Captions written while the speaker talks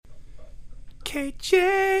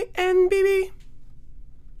KJ and BB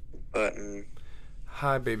Button.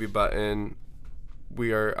 Hi, baby button.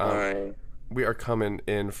 We are Hi. we are coming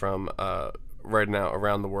in from right now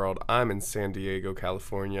around the world. I'm in San Diego,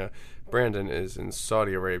 California. Brandon is in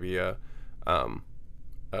Saudi Arabia. Why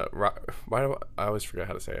do I always forget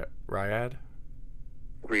how to say it? Riyadh.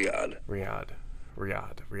 Riyadh.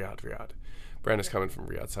 Brandon's coming from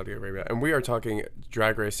Riyadh, Saudi Arabia, and we are talking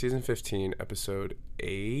Drag Race season 15, episode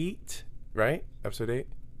 8. Right? Episode 8.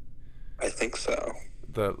 I think so.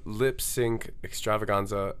 The lip sync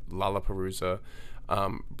extravaganza, LalapaRuza.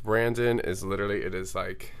 Brandon is literally, it is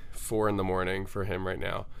like 4 a.m. for him right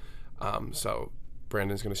now. So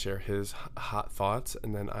Brandon's going to share his hot thoughts,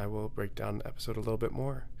 and then I will break down the episode a little bit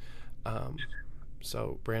more.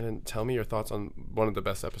 So Brandon, tell me your thoughts on one of the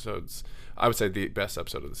best episodes. I would say the best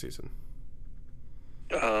episode of the season.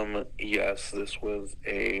 Yes, this was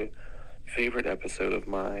a favorite episode of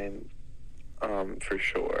mine, for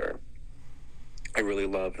sure. I really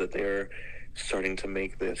love that they're starting to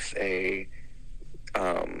make this a,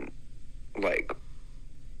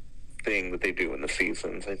 thing that they do in the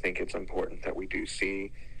seasons. I think it's important that we do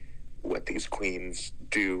see what these queens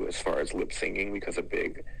do as far as lip syncing, because a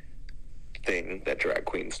big thing that drag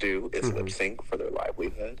queens do is lip sync for their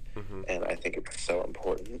livelihood. And I think it's so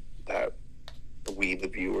important that we, the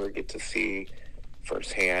viewer, get to see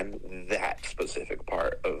firsthand that specific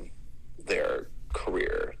part of their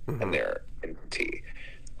career and their entity.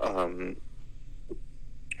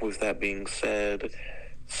 With that being said,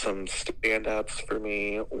 some standouts for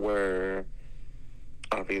me were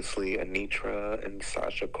obviously Anitra and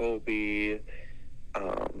Sasha Colby,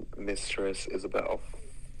 Mistress Isabel.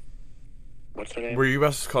 What's her name? Were you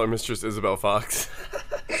about to call her Mistress Isabel Fox?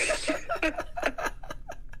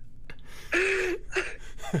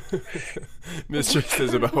 Mistress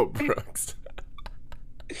Isabel Brooks.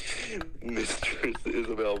 Mistress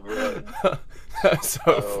Isabel Brooks. That's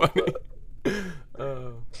so funny.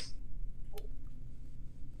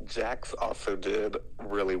 Jax also did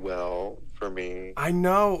really well for me. I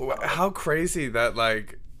know. How crazy that,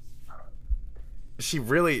 like, she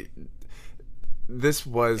really... This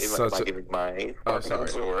was such a...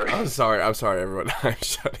 I'm sorry, everyone. I'm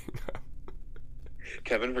shutting up.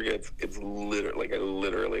 Kevin forgets it's literally, I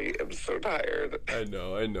literally am so tired. I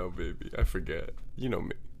know, baby. I forget. You know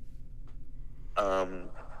me.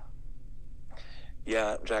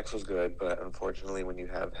 Yeah, Jax was good, but unfortunately when you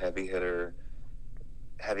have heavy hitters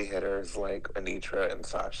like Anitra and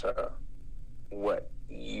Sasha, what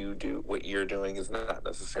you're doing is not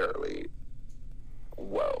necessarily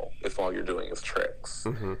if all you're doing is tricks.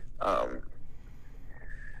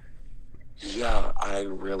 Yeah, I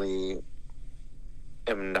really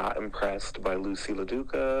am not impressed by Lucy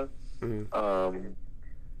LaDuca.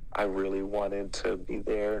 I really wanted to be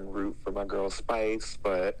there and root for my girl Spice,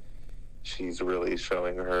 but she's really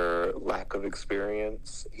showing her lack of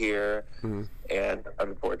experience here. And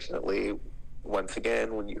unfortunately, once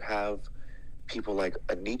again, when you have people like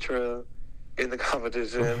Anitra in the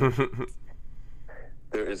competition,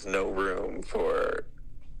 there is no room for,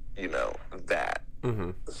 that.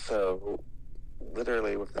 So,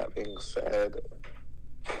 literally, with that being said,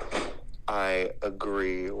 I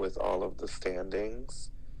agree with all of the standings.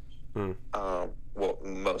 Well,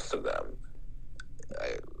 most of them.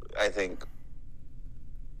 I think,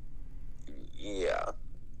 yeah,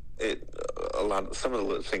 some of the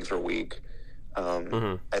lip syncs were weak.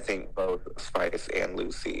 I think both Spice and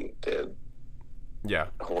Lucy did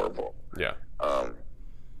horrible. Yeah.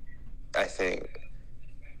 I think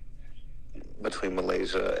between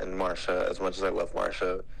Malaysia and Marsha, as much as I love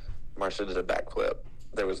Marsha did a backflip.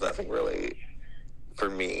 There was nothing really, for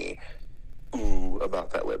me, about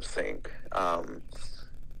that lip sync.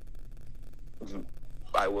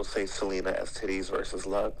 I will say Selena as Titties versus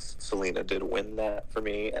Lux. Selena did win that for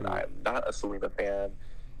me, and I'm not a Selena fan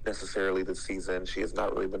necessarily this season. She has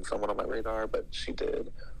not really been someone on my radar, but she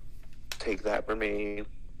did take that for me.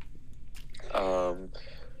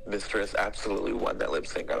 Mistress absolutely won that lip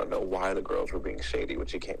sync. I don't know why the girls were being shady when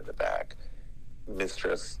she came in the back.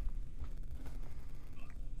 Mistress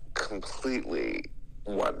completely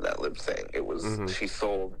won that lip sync. It was she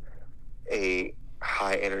sold a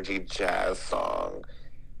high energy jazz song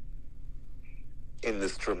in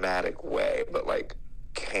this dramatic way, but like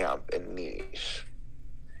camp and niche.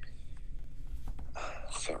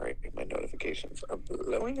 Sorry, my notifications are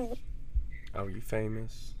blowing up. Oh, you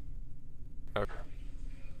famous? Okay.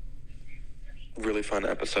 Really fun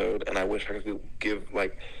episode, and I wish I could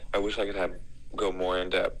go more in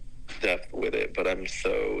depth with it, but I'm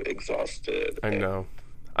so exhausted. I know.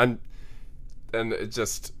 And it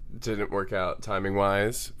just didn't work out timing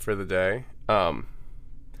wise for the day.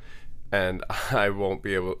 And I won't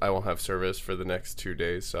have service for the next 2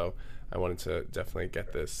 days, so I wanted to definitely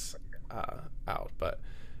get this out. But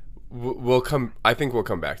I think we'll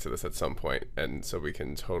come back to this at some point, and so we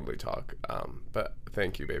can totally talk. But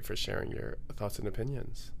thank you, babe, for sharing your thoughts and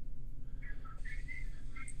opinions.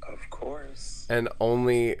 Of course. And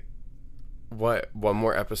only one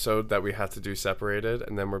more episode that we have to do separated,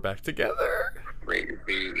 and then we're back together.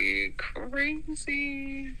 Crazy.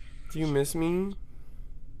 Do you miss me?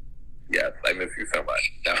 Yes, I miss you so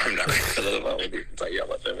much. No, I'm not going to live alone with you until I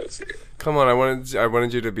yell at them. I miss you. Come on, I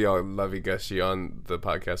wanted you to be all lovey-gushy on the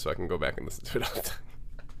podcast so I can go back and listen to it all the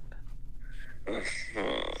time.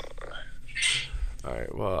 All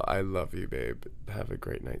right, well, I love you, babe. Have a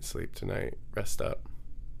great night's sleep tonight. Rest up.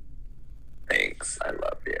 Thanks. I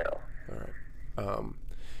love you. All right.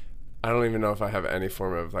 I don't even know if I have any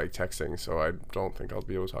form of like texting, so I don't think I'll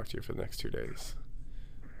be able to talk to you for the next 2 days.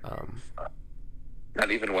 Not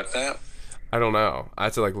even WhatsApp? I don't know. I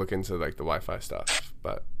have to like look into like the Wi-Fi stuff,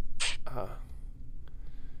 but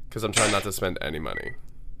because I'm trying not to spend any money.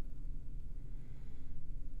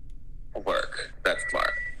 Work. That's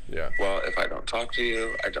smart. Yeah. Well, if I don't talk to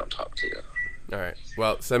you, I don't talk to you. All right.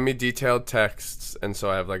 Well, send me detailed texts, and so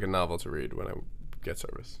I have like a novel to read when I get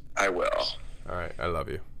service. I will. All right. I love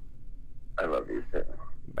you. I love you too.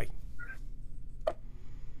 Bye.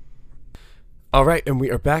 All right, and we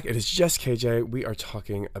are back. It is just KJ. We are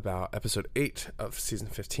talking about episode 8 of season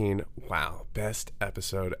 15. Wow, best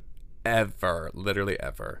episode ever, literally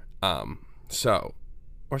ever. So,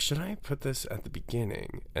 or should I put this at the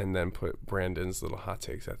beginning and then put Brandon's little hot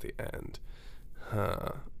takes at the end?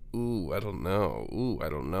 Ooh, I don't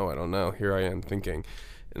know. Here I am thinking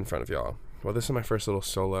in front of y'all. Well, this is my first little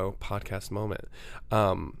solo podcast moment.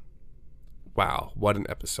 Wow, what an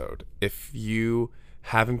episode. If you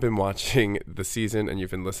haven't been watching the season and you've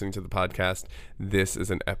been listening to the podcast, this is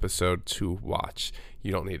an episode to watch.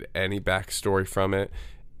 You don't need any backstory from it.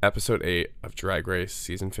 Episode 8 of Drag Race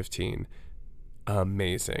season 15.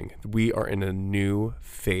 Amazing. We are in a new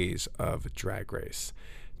phase of Drag Race.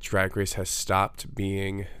 Drag Race has stopped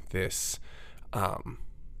being this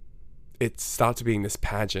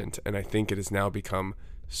pageant, and I think it has now become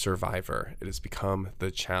Survivor. It has become The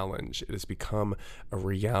Challenge. It has become a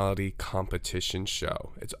reality competition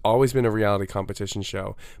show. It's always been a reality competition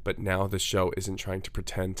show, but now the show isn't trying to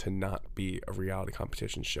pretend to not be a reality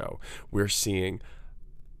competition show. We're seeing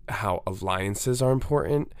how alliances are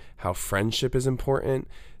important, how friendship is important,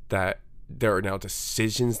 that there are now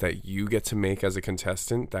decisions that you get to make as a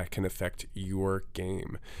contestant that can affect your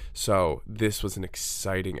game. So this was an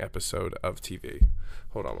exciting episode of TV.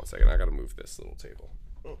 Hold on one second. I got to move this little table.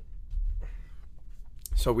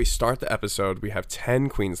 So we start the episode. We have 10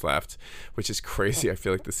 queens left, which is crazy. I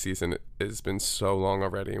feel like the season has been so long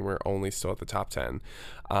already, and we're only still at the top 10.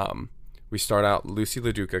 We start out, Lucy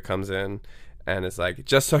LaDuca comes in and is like,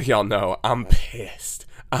 just so y'all know, I'm pissed.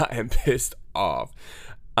 I am pissed off.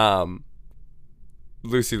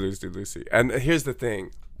 Lucy. And here's the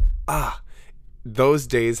thing. Those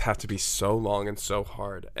days have to be so long and so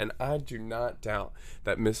hard. And I do not doubt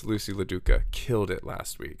that Miss Lucy LaDuca killed it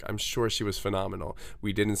last week. I'm sure she was phenomenal.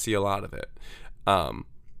 We didn't see a lot of it.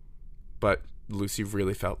 But Lucy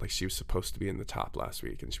really felt like she was supposed to be in the top last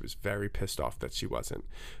week, and she was very pissed off that she wasn't.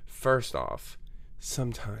 First off,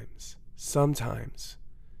 sometimes,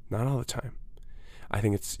 not all the time, I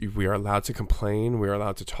think we are allowed to complain. We are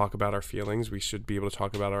allowed to talk about our feelings. We should be able to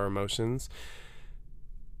talk about our emotions.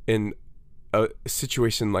 In a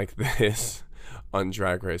situation like this on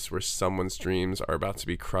Drag Race, where someone's dreams are about to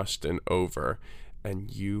be crushed and over,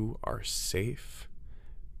 and you are safe,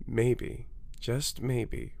 maybe, just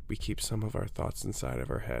maybe, we keep some of our thoughts inside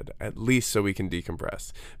of our head, at least so we can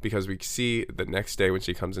decompress. Because we see the next day when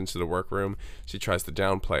she comes into the workroom, she tries to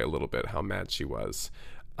downplay a little bit how mad she was.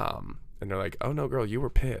 And they're like, oh no, girl, you were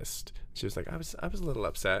pissed. She was like, I was a little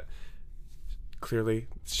upset. Clearly,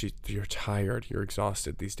 you're tired, you're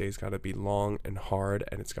exhausted. These days got to be long and hard,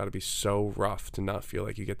 and it's got to be so rough to not feel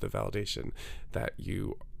like you get the validation that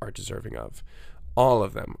you are deserving of. All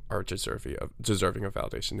of them are deserving of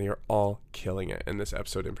validation. They are all killing it, and this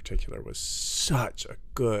episode in particular was such a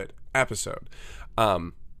good episode.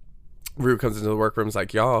 Rue comes into the workroom, is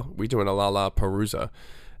like, y'all, we doing a LalapaRuza,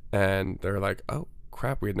 and they're like, oh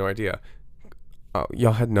crap, we had no idea. Oh,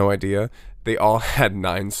 y'all had no idea? They all had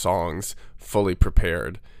 9 songs fully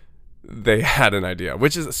prepared. They had an idea,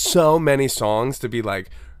 which is so many songs to be like,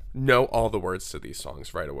 know all the words to these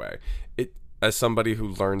songs right away. As somebody who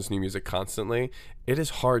learns new music constantly, it is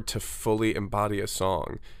hard to fully embody a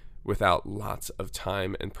song without lots of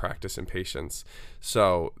time and practice and patience.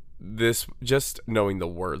 So this, just knowing the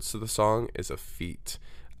words to the song is a feat.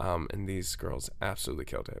 And these girls absolutely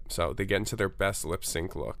killed it. So they get into their best lip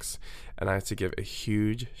sync looks. And I have to give a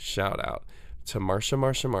huge shout out to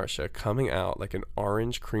Marsha coming out like an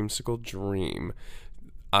orange creamsicle dream.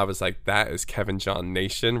 I was like, that is Kevin John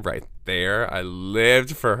Nation right there. I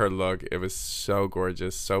lived for her look. It was so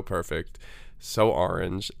gorgeous, so perfect, so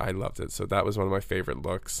orange. I loved it. So that was one of my favorite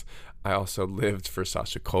looks. I also lived for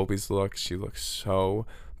Sasha Colby's look. She looked so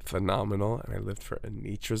phenomenal. And I lived for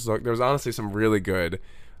Anitra's look. There was honestly some really good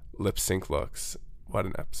lip sync looks. What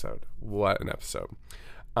an episode.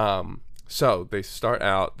 So they start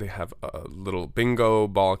out, they have a little bingo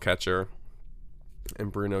ball catcher, and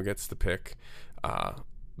Bruno gets to pick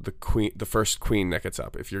the first queen that gets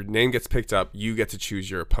up. If your name gets picked up, you get to choose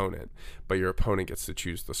your opponent, but your opponent gets to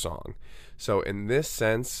choose the song. So in this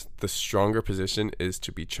sense, the stronger position is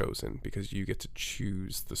to be chosen because you get to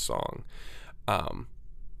choose the song.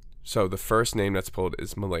 So the first name that's pulled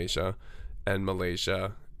is Malaysia, and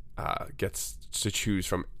Malaysia gets to choose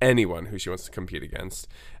from anyone who she wants to compete against.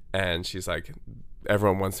 And she's like,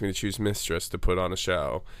 everyone wants me to choose Mistress to put on a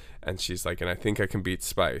show. And she's like, and I think I can beat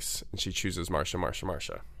Spice. And she chooses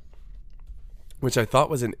Marsha. Which I thought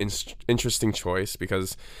was an interesting choice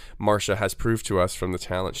because Marsha has proved to us from the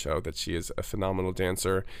talent show that she is a phenomenal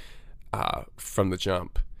dancer from the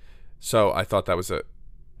jump. So I thought that was a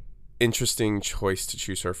interesting choice to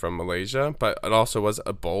choose her from Malaysia, but it also was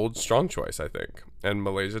a bold, strong choice, I think. And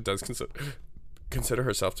Malaysia does consider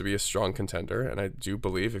herself to be a strong contender, and I do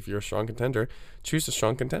believe if you're a strong contender, choose a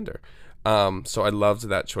strong contender. So I loved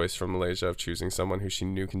that choice from Malaysia of choosing someone who she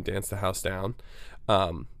knew can dance the house down.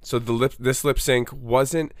 So this lip sync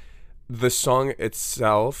wasn't, the song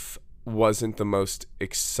itself wasn't the most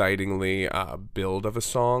excitingly build of a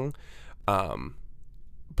song,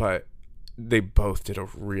 but they both did a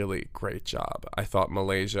really great job. I thought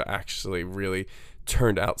Malaysia actually really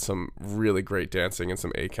turned out some really great dancing and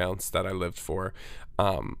some A counts that I lived for.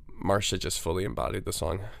 Marsha just fully embodied the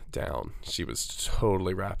song down. She was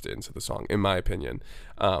totally wrapped into the song, in my opinion.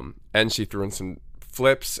 And she threw in some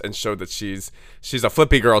flips and showed that she's a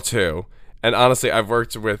flippy girl too. And honestly, I've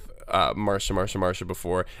worked with Marsha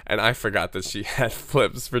before, and I forgot that she had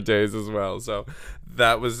flips for days as well. So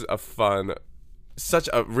that was a fun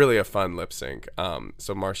lip sync.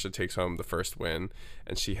 So Marsha takes home the first win,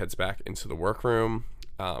 and she heads back into the workroom,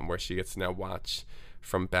 where she gets to now watch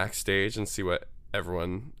from backstage and see what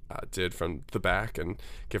everyone did from the back and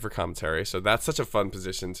give her commentary. So that's such a fun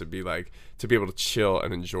position to be able to chill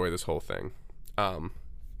and enjoy this whole thing.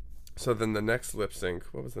 So then the next lip sync,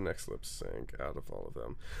 what was the next lip sync out of all of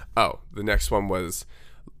them? Oh, the next one was,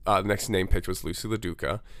 the next name picked was Lucy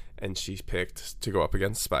LaDuca, and she picked to go up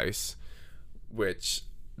against Spice, which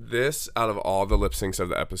this, out of all the lip syncs of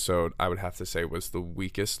the episode, I would have to say was the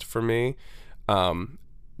weakest for me,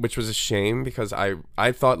 which was a shame because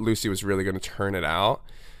I thought Lucy was really going to turn it out.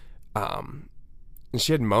 And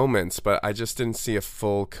she had moments, but I just didn't see a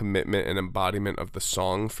full commitment and embodiment of the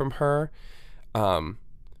song from her.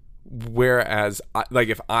 Whereas,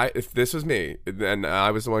 if this was me and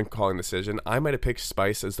I was the one calling the decision, I might have picked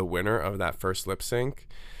Spice as the winner of that first lip sync.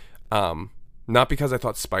 Not because I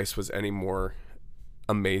thought Spice was any more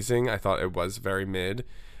amazing. I thought it was very mid.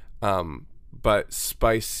 But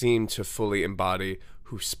Spice seemed to fully embody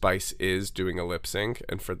who Spice is doing a lip sync.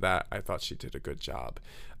 And for that, I thought she did a good job.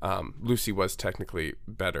 Lucy was technically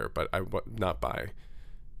better, but not by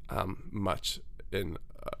much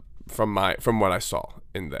from what I saw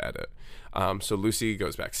in the edit. So Lucy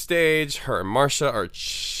goes backstage. Her and Marsha are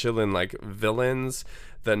chilling like villains.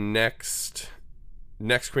 The next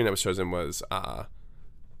queen that was chosen was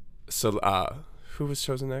who was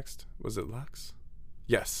chosen next? Was it Lux?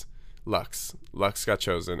 Yes, Lux. Lux got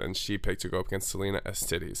chosen, and she picked to go up against Selena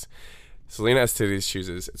Estidis. Selena Estidis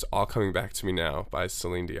chooses "It's All Coming Back to Me Now" by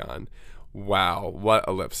Celine Dion. Wow, what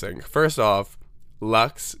a lip sync! First off,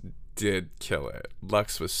 Lux did kill it.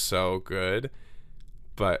 Lux was so good,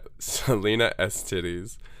 but Selena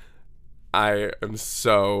Estidis, I am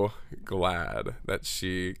so glad that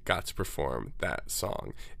she got to perform that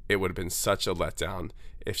song. It would have been such a letdown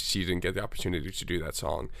if she didn't get the opportunity to do that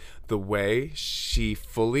song. The way she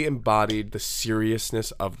fully embodied the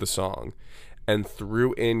seriousness of the song and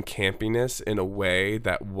threw in campiness in a way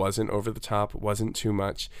that wasn't over the top, wasn't too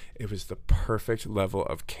much. It was the perfect level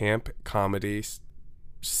of camp, comedy,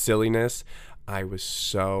 silliness. I was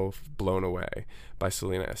so blown away by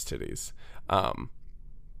Selena Estidis.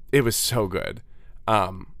 It was so good.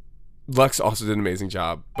 Lux also did an amazing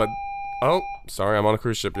job, but oh, sorry, I'm on a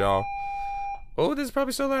cruise ship, y'all. Oh, this is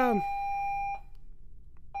probably so loud.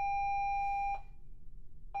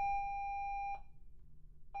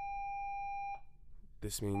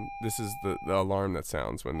 this mean? This is the alarm that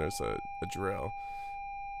sounds when there's a drill.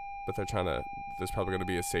 But there's probably going to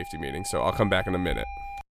be a safety meeting, so I'll come back in a minute.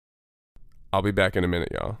 I'll be back in a minute,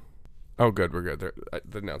 y'all. Oh, good, we're good.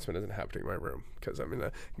 The announcement isn't happening in my room because I'm in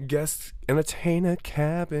a guest entertainer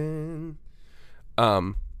cabin.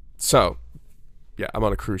 So, yeah, I'm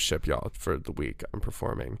on a cruise ship, y'all, for the week. I'm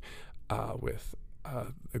performing with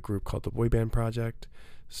a group called the Boy Band Project.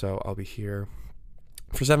 So I'll be here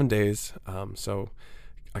for 7 days. So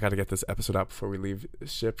I got to get this episode out before we leave the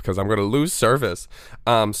ship because I'm going to lose service.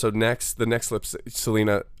 So the next lip sync,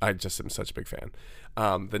 Selena, I just am such a big fan.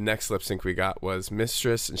 The next lip sync we got was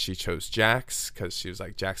Mistress, and she chose Jax because she was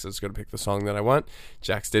like, Jax is going to pick the song that I want.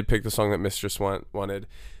 Jax did pick the song that Mistress wanted.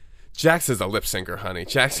 Jax is a lip syncer, honey.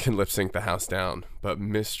 Jax can lip sync the house down, but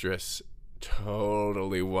Mistress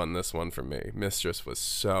totally won this one for me. Mistress was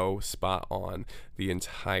so spot on the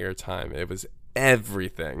entire time. It was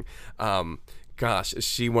everything. Gosh,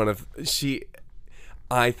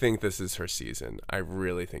 I think this is her season. I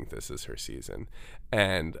really think this is her season.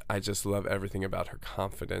 And I just love everything about her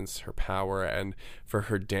confidence, her power, and for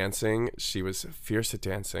her dancing, she was fierce at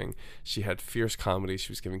dancing. She had fierce comedy.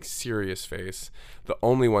 She was giving serious face. The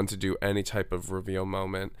only one to do any type of reveal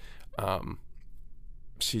moment.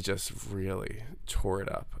 She just really tore it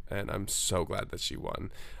up, and I'm so glad that she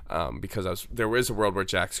won. Because there was a world where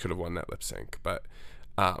Jax could have won that lip sync, but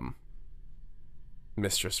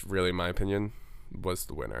Mistress, really, in my opinion, was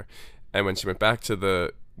the winner. And when she went back to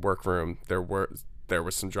the workroom, there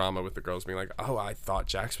was some drama with the girls being like, "Oh, I thought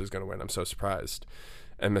Jax was going to win. I'm so surprised."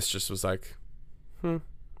 And Mistress was like,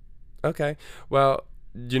 okay. Well,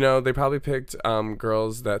 they probably picked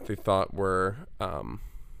girls that they thought were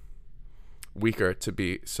weaker to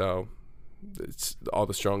beat. So all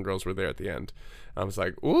the strong girls were there at the end. I was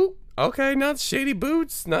like, ooh, okay, not Shady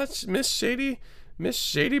Boots, not Miss Shady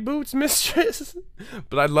Boots Mistress.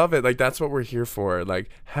 But I love it. Like, that's what we're here for. Like,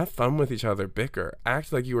 have fun with each other, bicker,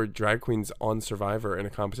 act like you are drag queens on Survivor in a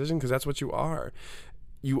competition, because that's what you are.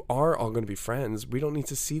 You are all going to be friends. We don't need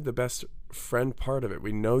to see the best friend part of it.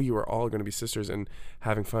 We know you are all going to be sisters and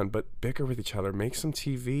having fun, but bicker with each other, make some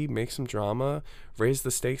TV, make some drama, raise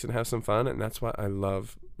the stakes and have some fun. And that's what I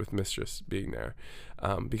love with Mistress being there,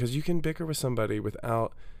 because you can bicker with somebody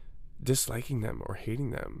without disliking them or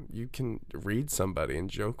hating them. You can read somebody and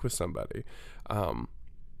joke with somebody.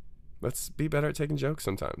 Let's be better at taking jokes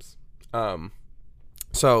sometimes.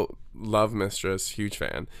 So love Mistress, huge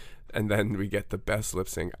fan. And then we get the best lip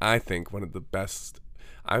sync. I think one of the best,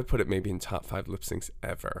 I would put it maybe in top 5 lip syncs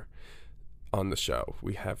ever on the show.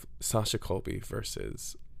 We have Sasha Colby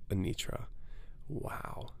versus Anitra.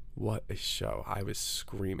 Wow. What a show. I was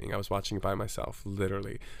screaming. I was watching it by myself,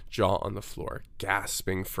 literally jaw on the floor,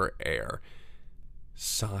 gasping for air.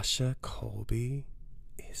 Sasha Colby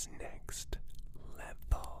is next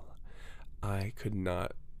level. I could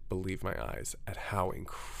not believe my eyes at how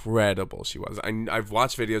incredible she was. I've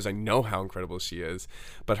watched videos. I know how incredible she is,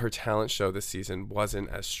 but her talent show this season wasn't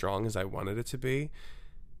as strong as I wanted it to be.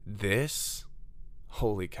 This,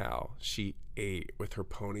 holy cow, she ate with her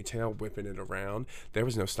ponytail, whipping it around. There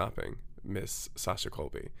was no stopping Miss Sasha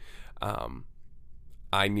Colby.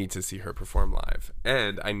 I need to see her perform live,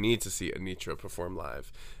 and I need to see Anitra perform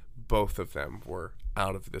live. Both of them were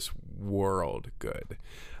out of this world good.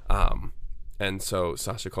 And so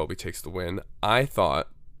Sasha Colby takes the win. I thought,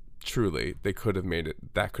 truly, they could have made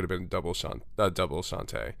it. That could have been double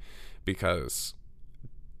Shantae, because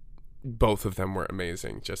both of them were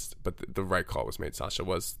amazing. But the right call was made. Sasha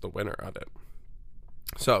was the winner of it.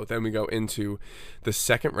 So then we go into the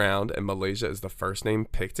second round, and Malaysia is the first name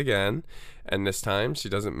picked again. And this time, she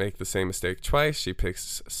doesn't make the same mistake twice. She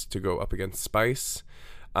picks to go up against Spice.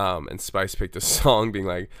 And Spice picked a song, being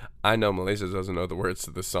like, I know Malaysia doesn't know the words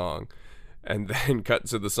to the song. And then cut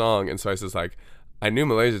to the song, and Spice is like, I knew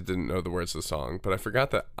Malaysia didn't know the words to the song, but I forgot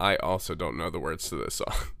that I also don't know the words to this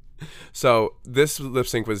song. So this lip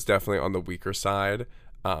sync was definitely on the weaker side,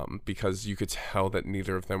 because you could tell that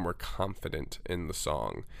neither of them were confident in the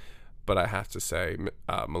song. But I have to say,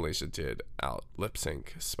 Malaysia did out lip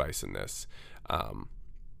sync Spice in this.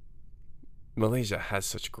 Malaysia has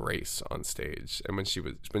such grace on stage, and when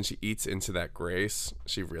she eats into that grace,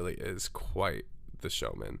 she really is quite the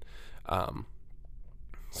showman.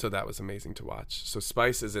 So that was amazing to watch. So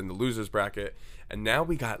Spice is in the losers bracket, and now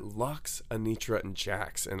we got Luxx, Anitra, and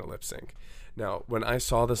Jax in a lip sync. Now, when I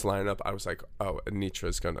saw this lineup, I was like, "Oh,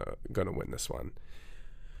 Anitra's gonna win this one."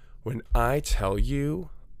 When I tell you,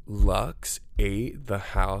 Luxx ate the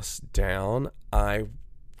house down, I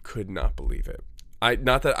could not believe it. I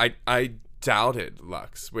doubted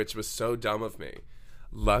Luxx, which was so dumb of me.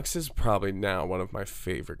 Luxx is probably now one of my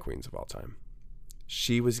favorite queens of all time.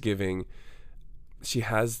 She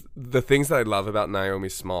has the things that I love about Naomi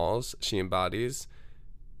Smalls, she embodies,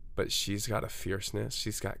 but she's got a fierceness.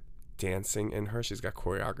 She's got dancing in her. She's got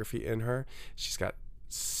choreography in her. She's got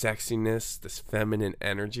sexiness, this feminine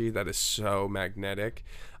energy that is so magnetic.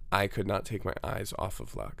 I could not take my eyes off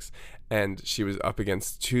of Lux. And she was up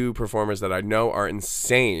against two performers that I know are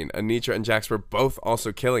insane. Anitra and Jax were both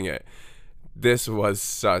also killing it. This was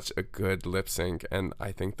such a good lip sync, and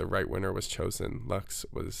I think the right winner was chosen. Lux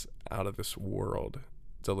was out of this world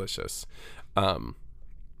delicious.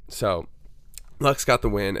 So Lux got the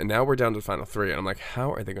win, and now we're down to the final three. And I'm like,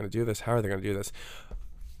 how are they going to do this? How are they going to do this?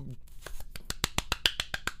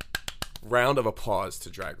 Round of applause to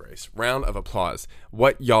Drag Race. Round of applause.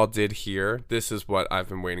 What y'all did here, this is what I've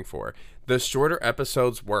been waiting for. The shorter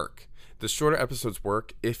episodes work. The shorter episodes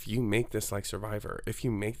work if you make this like Survivor. If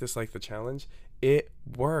you make this like The Challenge, it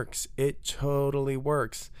works. It totally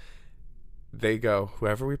works. They go,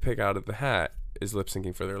 whoever we pick out of the hat is lip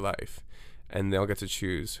syncing for their life. And they'll get to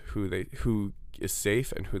choose who is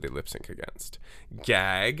safe and who they lip sync against.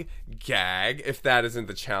 Gag, if that isn't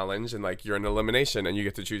the challenge and like you're in elimination and you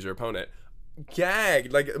get to choose your opponent.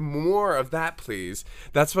 Gag, like more of that, please.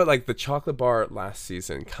 That's what like the chocolate bar last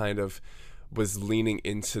season kind of was leaning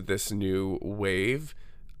into this new wave,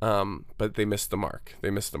 but they missed the mark. They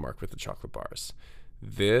missed the mark with the chocolate bars.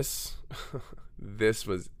 This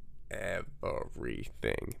was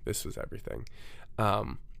everything. This was everything.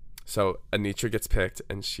 So Anitra gets picked,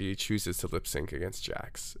 and she chooses to lip sync against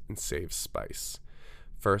Jax and saves Spice.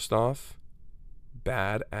 First off,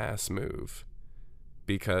 badass move,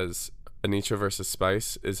 because Anitra versus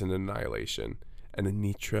Spice is an annihilation. And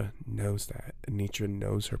Anitra knows that. Anitra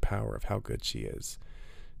knows her power of how good she is.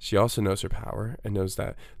 She also knows her power and knows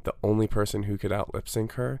that the only person who could out lip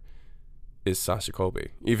sync her is Sasha Colby,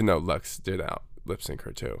 even though Lux did out lip sync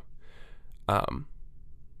her too.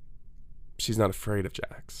 She's not afraid of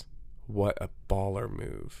Jax. What a baller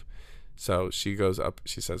move. So she goes up,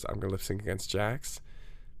 she says, I'm going to lip sync against Jax.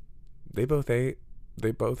 They both ate.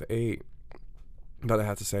 But I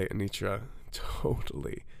have to say, Anitra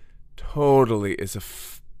totally is a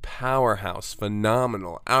powerhouse,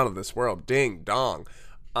 phenomenal, out of this world, ding dong.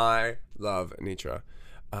 I love Anitra.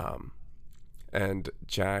 And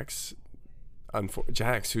Jax,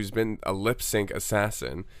 who's been a lip sync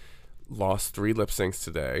assassin, lost 3 lip syncs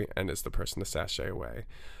today and is the person to sashay away.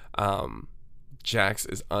 Jax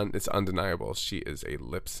is it's undeniable. She is a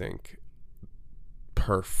lip sync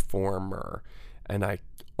performer, and I've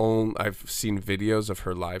seen videos of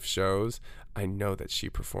her live shows. I know that she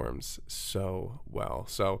performs so well.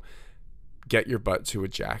 So get your butt to a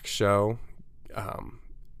Jax show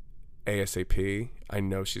ASAP. I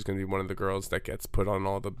know she's going to be one of the girls that gets put on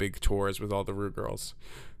all the big tours with all the Rue girls,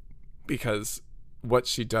 because what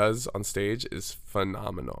she does on stage is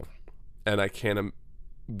phenomenal, and I can't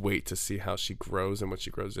wait to see how she grows and what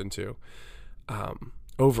she grows into.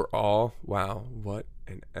 Overall, wow, what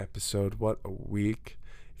an episode, what a week.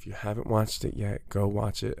 If you haven't watched it yet, go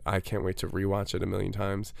watch it. I can't wait to rewatch it a million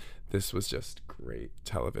times. This was just great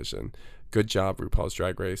television. Good job, RuPaul's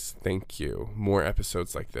Drag Race. Thank you. More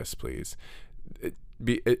episodes like this, please.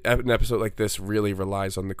 An episode like this really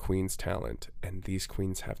relies on the queen's talent, and these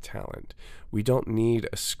queens have talent. We don't need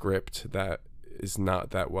a script that is not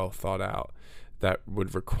that well thought out, that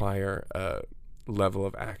would require a level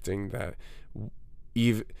of acting that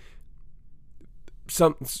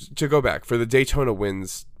to go back for the Daytona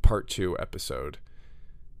Wins Part 2 episode.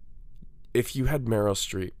 If you had Meryl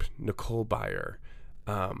Streep, Nicole Byer,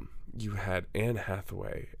 you had Anne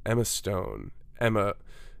Hathaway, Emma Stone, Emma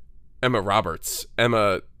Roberts,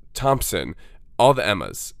 Emma Thompson, all the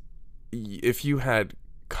Emmas. If you had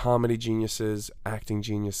comedy geniuses, acting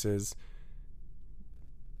geniuses,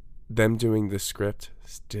 them doing the script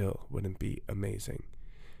still wouldn't be amazing.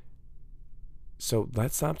 So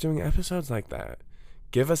let's stop doing episodes like that.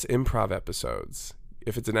 Give us improv episodes.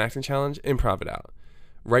 If it's an acting challenge, improv it out.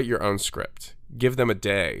 Write your own script. Give them a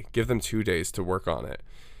day. Give them 2 days to work on it.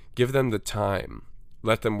 Give them the time.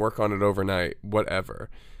 Let them work on it overnight, whatever.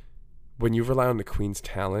 When you rely on the queen's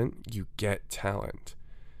talent, you get talent.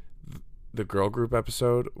 The girl group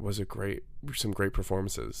episode was some great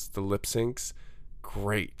performances. The lip syncs,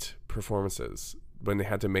 great performances. When they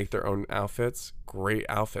had to make their own outfits, great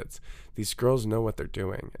outfits. These girls know what they're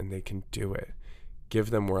doing, and they can do it. Give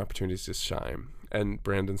them more opportunities to shine. And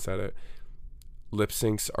Brandon said it, lip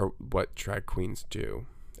syncs are what drag queens do,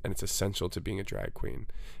 and it's essential to being a drag queen.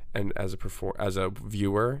 And as a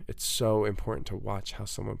viewer, it's so important to watch how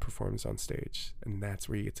someone performs on stage, and that's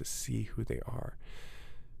where you get to see who they are.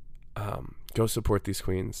 Go support these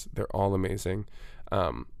queens. They're all amazing.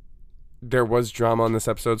 there was drama on this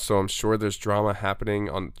episode, so I'm sure there's drama happening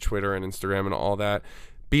on Twitter and Instagram and all that.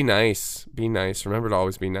 Be nice. Be nice. Remember to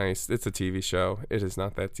always be nice. It's a TV show. It is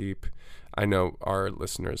not that deep. I know our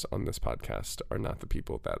listeners on this podcast are not the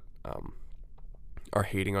people that are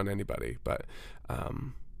hating on anybody, but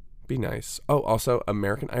be nice. Oh, also,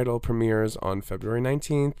 American Idol premieres on February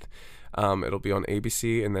 19th. It'll be on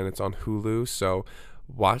ABC, and then it's on Hulu, so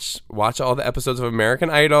watch all the episodes of American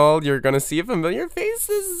Idol. You're going to see a familiar face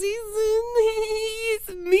this season. It's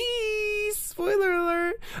me. Spoiler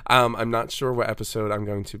alert. I'm not sure what episode I'm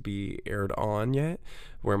going to be aired on yet,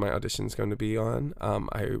 where my audition's going to be on.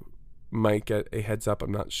 I might get a heads up,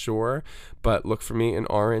 I'm not sure, but look for me in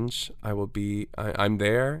orange. I'm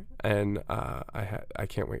there, and I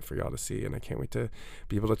can't wait for y'all to see, and I can't wait to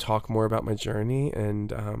be able to talk more about my journey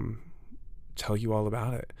and tell you all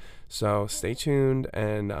about it. So stay tuned,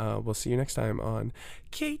 and we'll see you next time on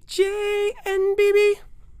KJ and BB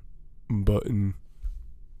Button.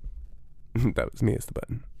 That was me as the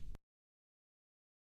button.